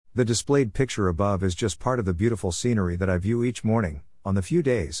The displayed picture above is just part of the beautiful scenery that I view each morning, on the few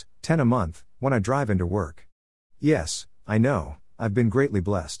days, 10 a month, when I drive into work. Yes, I know, I've been greatly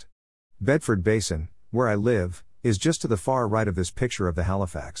blessed. Bedford Basin, where I live, is just to the far right of this picture of the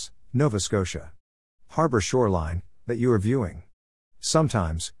Halifax, Nova Scotia harbor shoreline that you are viewing.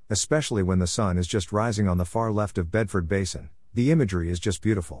 Sometimes, especially when the sun is just rising on the far left of Bedford Basin, the imagery is just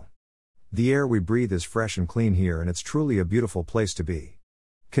beautiful. The air we breathe is fresh and clean here, and it's truly a beautiful place to be.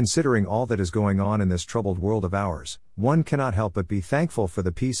 Considering all that is going on in this troubled world of ours, one cannot help but be thankful for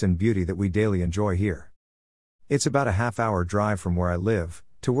the peace and beauty that we daily enjoy here. It's about a half-hour drive from where I live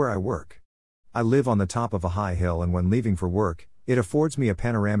to where I work. I live on the top of a high hill, and when leaving for work, it affords me a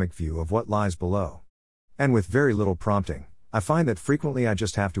panoramic view of what lies below. And with very little prompting, I find that frequently I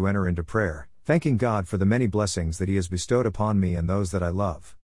just have to enter into prayer, thanking God for the many blessings that He has bestowed upon me and those that I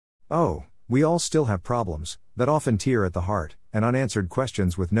love. Oh, we all still have problems that often tear at the heart, and unanswered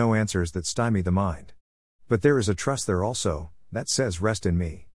questions with no answers that stymie the mind. But there is a trust there also, that says, rest in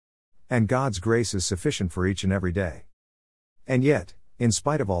me. And God's grace is sufficient for each and every day. And yet, in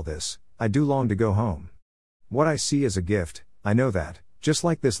spite of all this, I do long to go home. What I see is a gift, I know that, just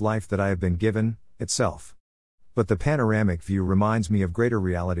like this life that I have been given, itself. But the panoramic view reminds me of greater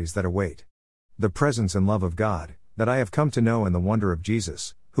realities that await. The presence and love of God, that I have come to know, and the wonder of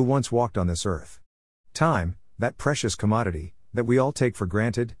Jesus, who once walked on this earth. Time, that precious commodity, that we all take for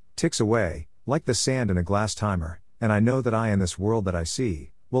granted, ticks away, like the sand in a glass timer, and I know that I and this world that I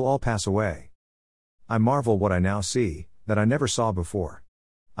see, will all pass away. I marvel what I now see, that I never saw before.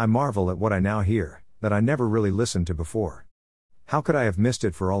 I marvel at what I now hear, that I never really listened to before. How could I have missed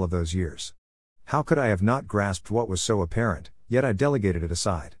it for all of those years? How could I have not grasped what was so apparent, yet I delegated it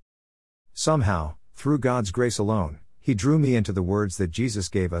aside? Somehow, through God's grace alone, He drew me into the words that Jesus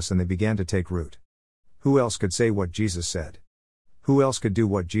gave us, and they began to take root. Who else could say what Jesus said? Who else could do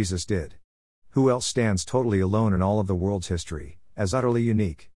what Jesus did? Who else stands totally alone in all of the world's history, as utterly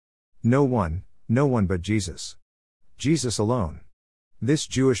unique? No one but Jesus. Jesus alone. This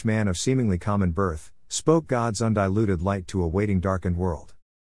Jewish man of seemingly common birth, spoke God's undiluted light to a waiting darkened world.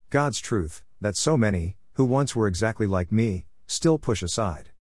 God's truth, that so many, who once were exactly like me, still push aside.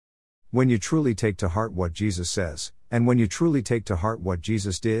 When you truly take to heart what Jesus says, and when you truly take to heart what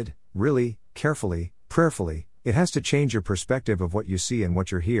Jesus did, really, carefully, prayerfully, it has to change your perspective of what you see and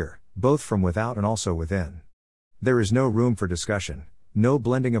what you hear, both from without and also within. There is no room for discussion, no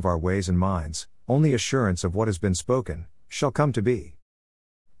blending of our ways and minds, only assurance of what has been spoken, shall come to be.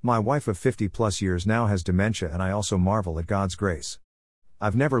 My wife of 50+ years now has dementia, and I also marvel at God's grace.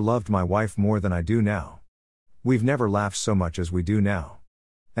 I've never loved my wife more than I do now. We've never laughed so much as we do now.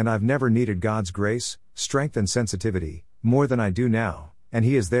 And I've never needed God's grace, strength and sensitivity, more than I do now, and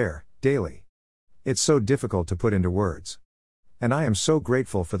He is there, daily. It's so difficult to put into words. And I am so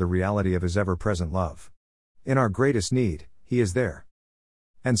grateful for the reality of His ever-present love. In our greatest need, He is there.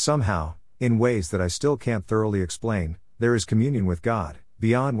 And somehow, in ways that I still can't thoroughly explain, there is communion with God,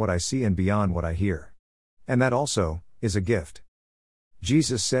 beyond what I see and beyond what I hear. And that also, is a gift.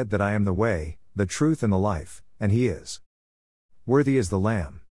 Jesus said that I am the way, the truth and the life, and He is. Worthy is the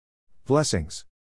Lamb. Blessings.